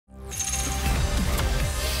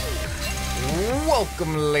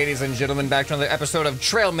Welcome, ladies and gentlemen, back to another episode of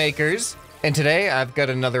Trailmakers. And today, I've got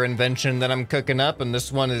another invention that I'm cooking up, and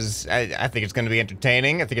this one is, I think it's going to be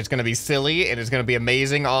entertaining, I think it's going to be silly, and it's going to be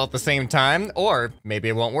amazing all at the same time, or maybe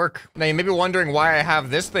it won't work. Now, you may be wondering why I have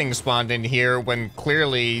this thing spawned in here when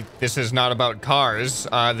clearly this is not about cars.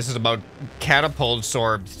 This is about catapults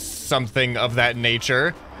or something of that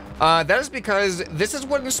nature. That is because this is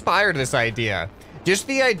what inspired this idea. Just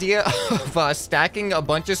the idea of stacking a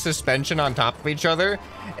bunch of suspension on top of each other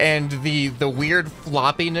and the weird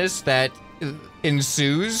floppiness that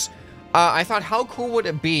ensues. I thought, how cool would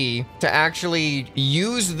it be to actually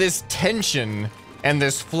use this tension and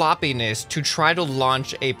this floppiness to try to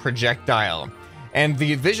launch a projectile? And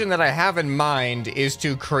the vision that I have in mind is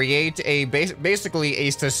to create a basically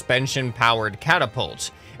a suspension-powered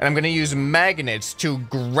catapult. And I'm going to use magnets to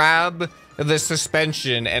grab the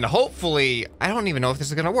suspension, and hopefully, I don't even know if this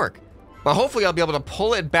is going to work, but hopefully I'll be able to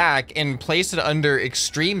pull it back and place it under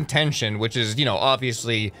extreme tension, which is, you know,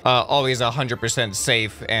 obviously always 100%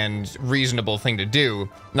 safe and reasonable thing to do.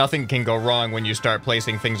 Nothing can go wrong when you start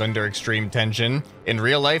placing things under extreme tension in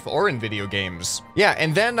real life or in video games. Yeah,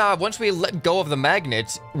 and then once we let go of the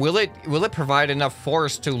magnet, will it provide enough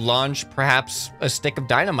force to launch perhaps a stick of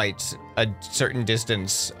dynamite a certain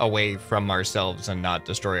distance away from ourselves and not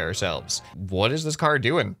destroy ourselves? What is this car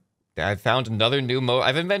doing? I found another new mode.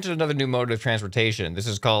 I've invented another new mode of transportation. This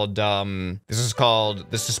is called the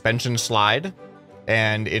suspension slide.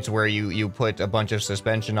 And it's where you put a bunch of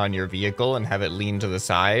suspension on your vehicle and have it lean to the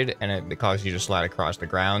side, and it causes you to slide across the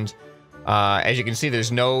ground. As you can see,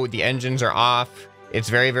 the engines are off. It's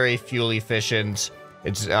very, very fuel efficient.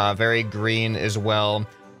 It's very green as well.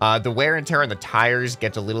 The wear and tear on the tires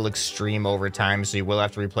gets a little extreme over time, so you will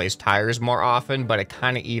have to replace tires more often, but it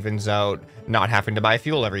kind of evens out not having to buy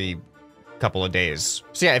fuel every couple of days.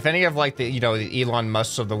 So yeah, if any of like the Elon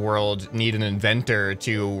Musks of the world need an inventor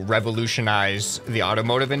to revolutionize the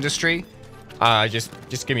automotive industry,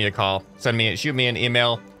 just give me a call. Shoot me an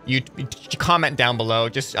email. You comment down below.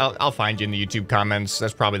 I'll find you in the YouTube comments.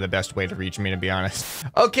 That's probably the best way to reach me, to be honest.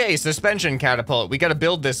 Okay, suspension catapult. We got to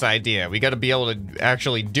build this idea. We got to be able to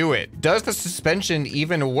actually do it. Does the suspension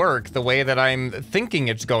even work the way that I'm thinking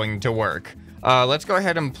it's going to work? Let's go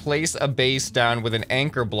ahead and place a base down with an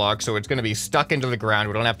anchor block so it's going to be stuck into the ground.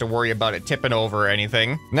 We don't have to worry about it tipping over or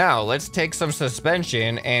anything. Now, let's take some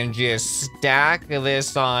suspension and just stack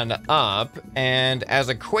this on up. And as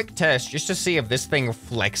a quick test, just to see if this thing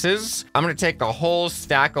flexes, I'm going to take a whole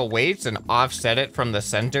stack of weights and offset it from the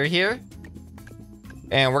center here.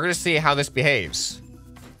 And we're going to see how this behaves.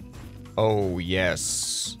 Oh,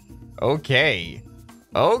 yes. Okay.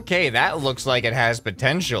 Okay, that looks like it has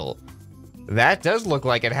potential. That does look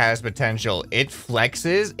like it has potential. It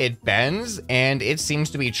flexes, it bends, and it seems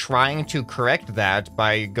to be trying to correct that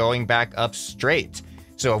by going back up straight.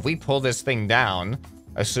 So if we pull this thing down,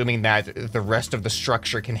 assuming that the rest of the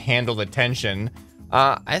structure can handle the tension,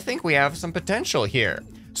 I think we have some potential here.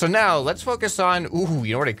 So now let's focus on, ooh,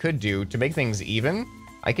 you know what I could do to make things even?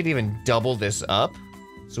 I could even double this up.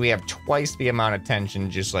 So we have twice the amount of tension,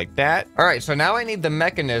 just like that. All right, so now I need the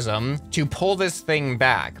mechanism to pull this thing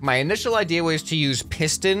back. My initial idea was to use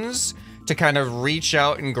pistons to kind of reach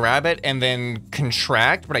out and grab it and then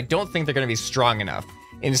contract, but I don't think they're gonna be strong enough.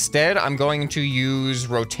 Instead, I'm going to use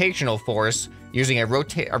rotational force using a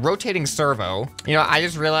rotating servo. You know, I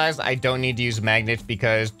just realized I don't need to use magnets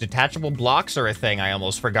because detachable blocks are a thing I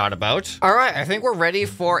almost forgot about. All right, I think we're ready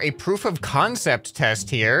for a proof of concept test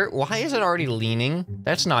here. Why is it already leaning?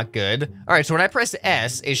 That's not good. All right, so when I press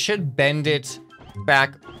S, it should bend it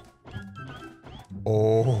back.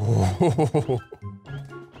 Oh.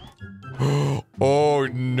 Oh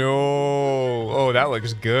no. Oh, that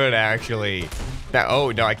looks good actually.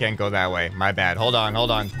 Oh no, I can't go that way. My bad. Hold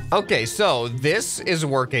on. Okay, so this is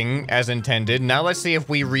working as intended. Now let's see if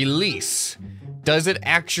we release. Does it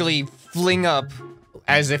actually fling up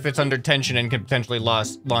as if it's under tension and can potentially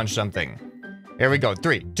launch something? Here we go.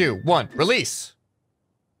 3, 2, 1, release.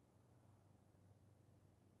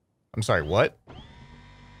 I'm sorry, what?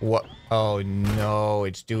 What? Oh no,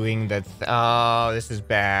 it's doing that. Oh, this is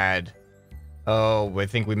bad. Oh, I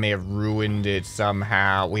think we may have ruined it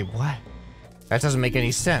somehow. Wait, what? That doesn't make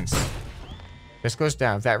any sense. This goes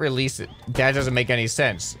down. If that releases, that doesn't make any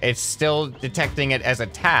sense. It's still detecting it as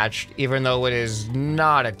attached, even though it is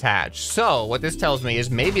not attached. So what this tells me is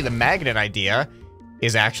maybe the magnet idea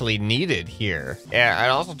is actually needed here. Yeah, it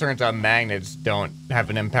also turns out magnets don't have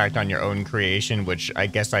an impact on your own creation, which I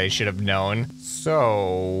guess I should have known.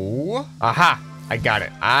 So, aha, I got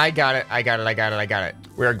it.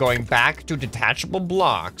 We're going back to detachable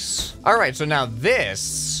blocks. All right, so now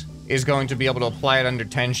this is going to be able to apply it under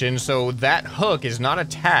tension. So that hook is not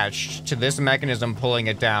attached to this mechanism pulling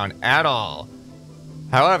it down at all.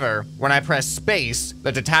 However, when I press space,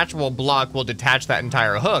 the detachable block will detach that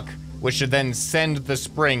entire hook, which should then send the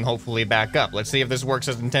spring hopefully back up. Let's see if this works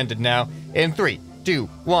as intended now. In 3, 2,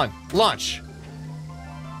 1, launch.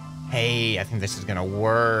 Hey, I think this is gonna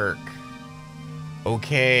work.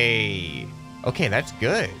 Okay. Okay, that's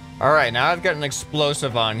good. All right, now I've got an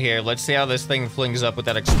explosive on here. Let's see how this thing flings up with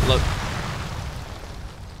that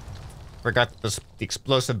Forgot the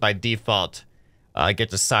explosive by default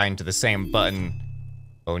gets assigned to the same button.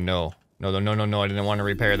 Oh no. No, I didn't want to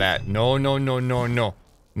repair that. No. No,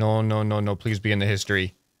 please be in the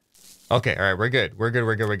history. Okay, all right, we're good. We're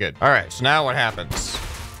good. All right, so now what happens?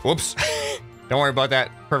 Whoops. Don't worry about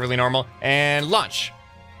that. Perfectly normal. And launch.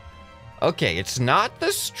 Okay, it's not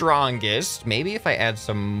the strongest. Maybe if I add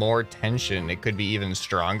some more tension, it could be even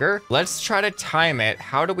stronger. Let's try to time it.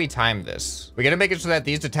 How do we time this? We gotta make it so that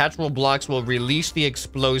these detachable blocks will release the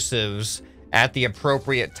explosives at the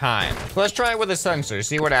appropriate time. So let's try it with a sensor,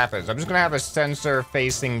 see what happens. I'm just gonna have a sensor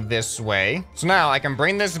facing this way. So now I can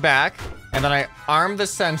bring this back, and then I arm the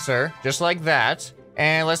sensor, just like that.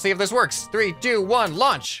 And let's see if this works. 3, 2, 1,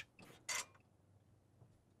 launch.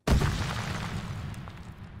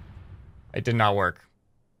 It did not work.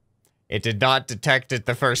 It did not detect it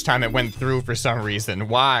the first time it went through for some reason.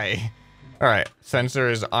 Why? All right, sensor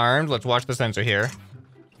is armed. Let's watch the sensor here.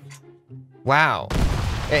 Wow.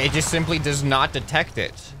 It just simply does not detect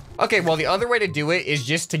it. Okay, well, the other way to do it is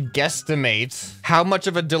just to guesstimate how much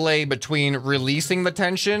of a delay between releasing the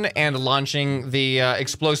tension and launching the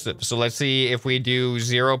explosive. So let's see if we do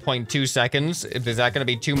 0.2 seconds. Is that gonna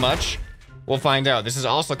be too much? We'll find out. This is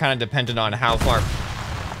also kind of dependent on how far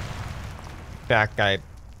back I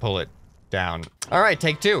pull it down. All right,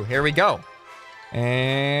 take 2. Here we go.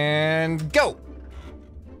 And go.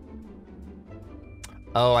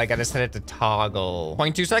 Oh, I gotta set it to toggle.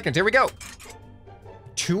 0.2 seconds, here we go.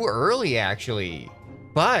 Too early, actually.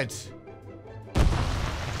 But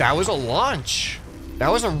that was a launch. That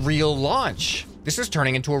was a real launch. This is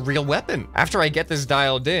turning into a real weapon. After I get this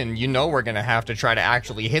dialed in, you know we're gonna have to try to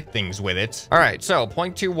actually hit things with it. All right, so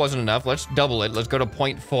 0.2 wasn't enough. Let's double it. Let's go to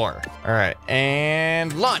 0.4. All right,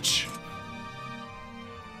 and launch.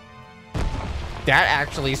 That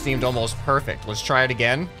actually seemed almost perfect. Let's try it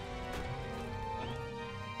again.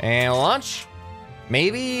 And launch.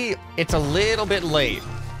 Maybe it's a little bit late.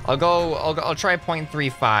 I'll try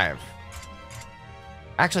 0.35.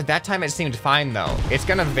 Actually, that time it seemed fine though. It's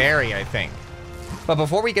gonna vary, I think. But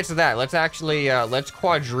before we get to that, let's actually, let's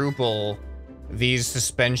quadruple these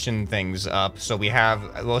suspension things up. So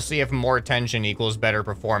we'll see if more tension equals better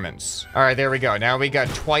performance. All right, there we go. Now we got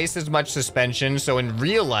twice as much suspension. So in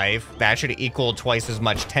real life, that should equal twice as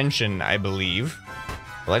much tension, I believe.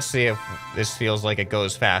 Let's see if this feels like it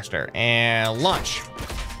goes faster. And launch.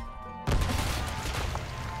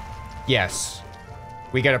 Yes.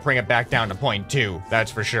 We gotta bring it back down to 0.2,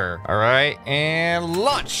 that's for sure. All right, and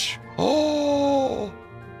launch. Oh!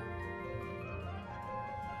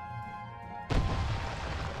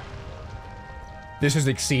 This has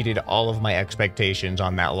exceeded all of my expectations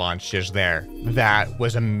on that launch just there. That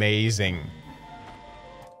was amazing.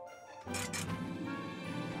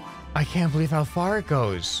 I can't believe how far it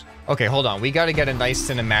goes. Okay, hold on. We got to get a nice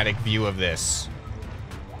cinematic view of this.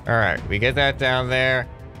 All right, we get that down there.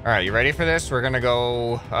 All right, you ready for this? We're going to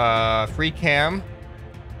go free cam.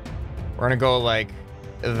 We're going to go like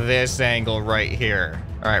this angle right here.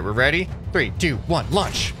 All right, we're ready? 3, 2, 1,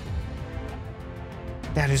 launch.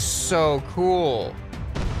 That is so cool.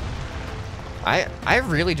 I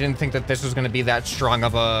really didn't think that this was going to be that strong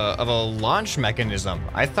of a launch mechanism.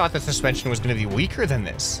 I thought the suspension was going to be weaker than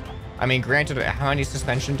this. I mean, granted, how many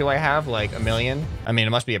suspension do I have? Like 1 million? I mean, it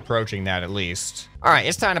must be approaching that at least. All right,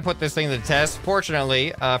 it's time to put this thing to the test.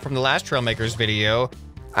 Fortunately, from the last Trailmakers video,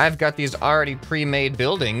 I've got these already pre-made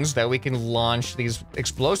buildings that we can launch these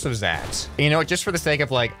explosives at. You know, just for the sake of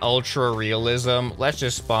like ultra realism, let's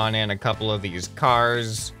just spawn in a couple of these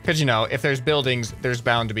cars. Cause you know, if there's buildings, there's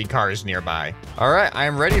bound to be cars nearby. All right,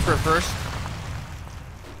 I'm ready for first.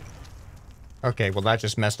 Okay, well that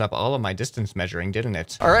just messed up all of my distance measuring, didn't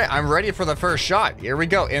it? All right, I'm ready for the first shot. Here we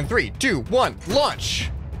go, in 3, 2, 1,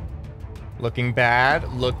 launch. Looking bad,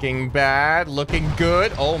 looking bad, looking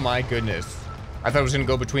good. Oh my goodness. I thought it was gonna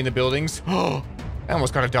go between the buildings. Oh, I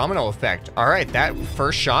almost got a domino effect. All right, that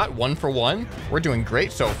first shot, 1 for 1. We're doing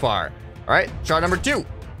great so far. All right, shot number 2.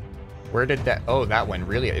 Where did that, oh, that one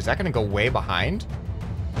really, is that gonna go way behind?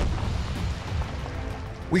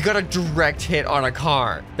 We got a direct hit on a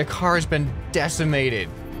car. The car has been decimated.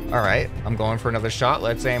 All right, I'm going for another shot.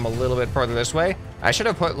 Let's aim a little bit further this way. I should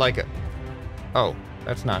have put like, oh,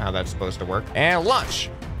 that's not how that's supposed to work. And launch.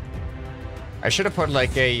 I should have put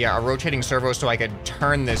like a rotating servo so I could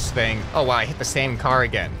turn this thing. Oh wow, I hit the same car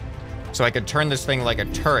again. So I could turn this thing like a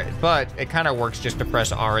turret, but it kind of works just to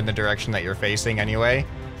press R in the direction that you're facing anyway.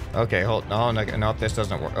 Okay, hold, no, this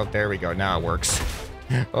doesn't work. Oh, there we go, now it works.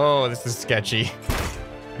 Oh, this is sketchy.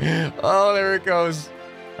 Oh, there it goes.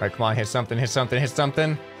 All right, come on, hit something, hit something, hit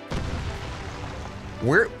something.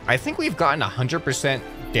 I think we've gotten 100%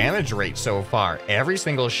 damage rate so far. Every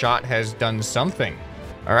single shot has done something.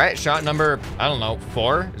 All right, shot number, I don't know,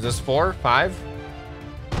 4? Is this 4, 5?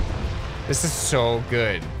 This is so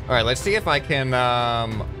good. All right, let's see if I can, all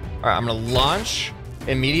right, I'm gonna launch,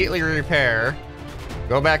 immediately repair,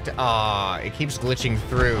 go back to, it keeps glitching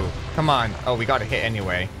through. Come on, oh, we got a hit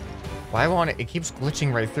anyway. Why won't it keeps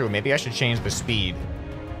glitching right through. Maybe I should change the speed.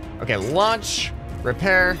 Okay, launch,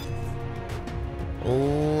 repair.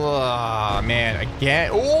 Oh, man,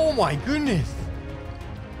 again. Oh my goodness.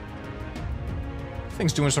 This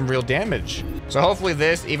thing's doing some real damage. So hopefully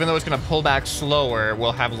this, even though it's gonna pull back slower,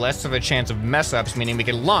 will have less of a chance of mess ups, meaning we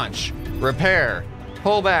can launch, repair,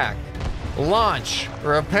 pull back, launch,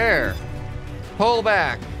 repair, pull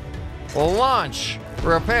back, launch,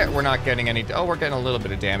 repair. We're not getting any, oh, we're getting a little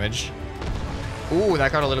bit of damage. Ooh,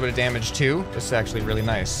 that got a little bit of damage too. This is actually really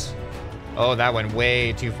nice. Oh, that went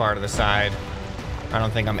way too far to the side. I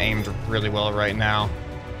don't think I'm aimed really well right now.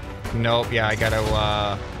 Nope, yeah, I gotta,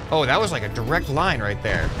 oh, that was like a direct line right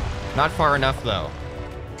there. Not far enough though.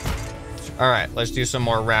 All right, let's do some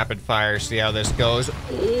more rapid fire, see how this goes.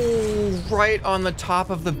 Oh, right on the top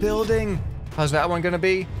of the building. How's that one gonna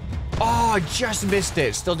be? Oh, I just missed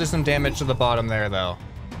it. Still did some damage to the bottom there though.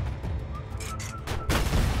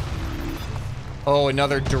 Oh,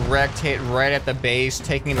 another direct hit right at the base,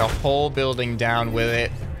 taking the whole building down with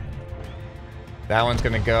it. That one's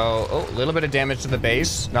gonna go, oh, a little bit of damage to the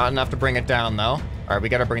base. Not enough to bring it down though. All right, we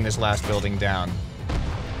gotta bring this last building down.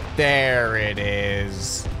 There it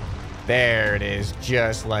is. There it is,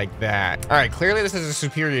 just like that. All right, clearly this is a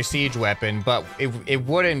superior siege weapon, but it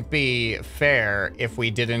wouldn't be fair if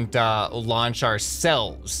we didn't launch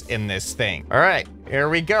ourselves in this thing. All right, here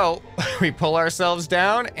we go. We pull ourselves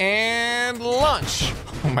down and launch.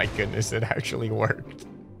 Oh my goodness, it actually worked.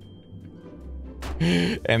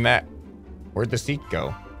 And that, where'd the seat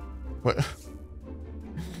go? What?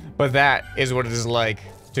 But that is what it is like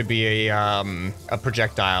to be a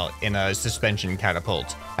projectile in a suspension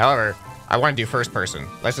catapult. However, I want to do first person.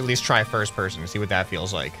 Let's at least try first person and see what that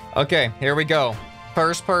feels like. Okay, here we go.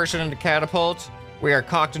 First person in the catapult. We are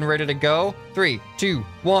cocked and ready to go. 3, 2,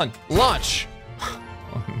 1, launch!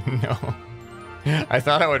 Oh, no. I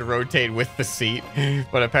thought I would rotate with the seat,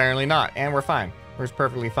 but apparently not. And we're fine. We're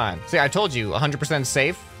perfectly fine. See, I told you, 100%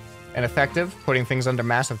 safe and effective, putting things under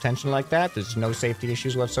massive tension like that. There's no safety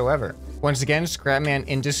issues whatsoever. Once again, ScrapMan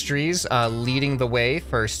Industries leading the way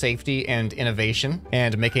for safety and innovation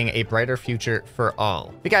and making a brighter future for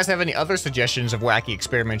all. If you guys have any other suggestions of wacky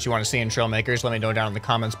experiments you want to see in Trailmakers, let me know down in the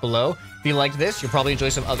comments below. If you liked this, you'll probably enjoy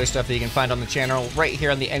some other stuff that you can find on the channel right here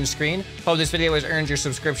on the end screen. Hope this video has earned your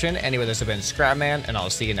subscription. Anyway, this has been ScrapMan, and I'll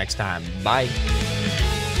see you next time. Bye.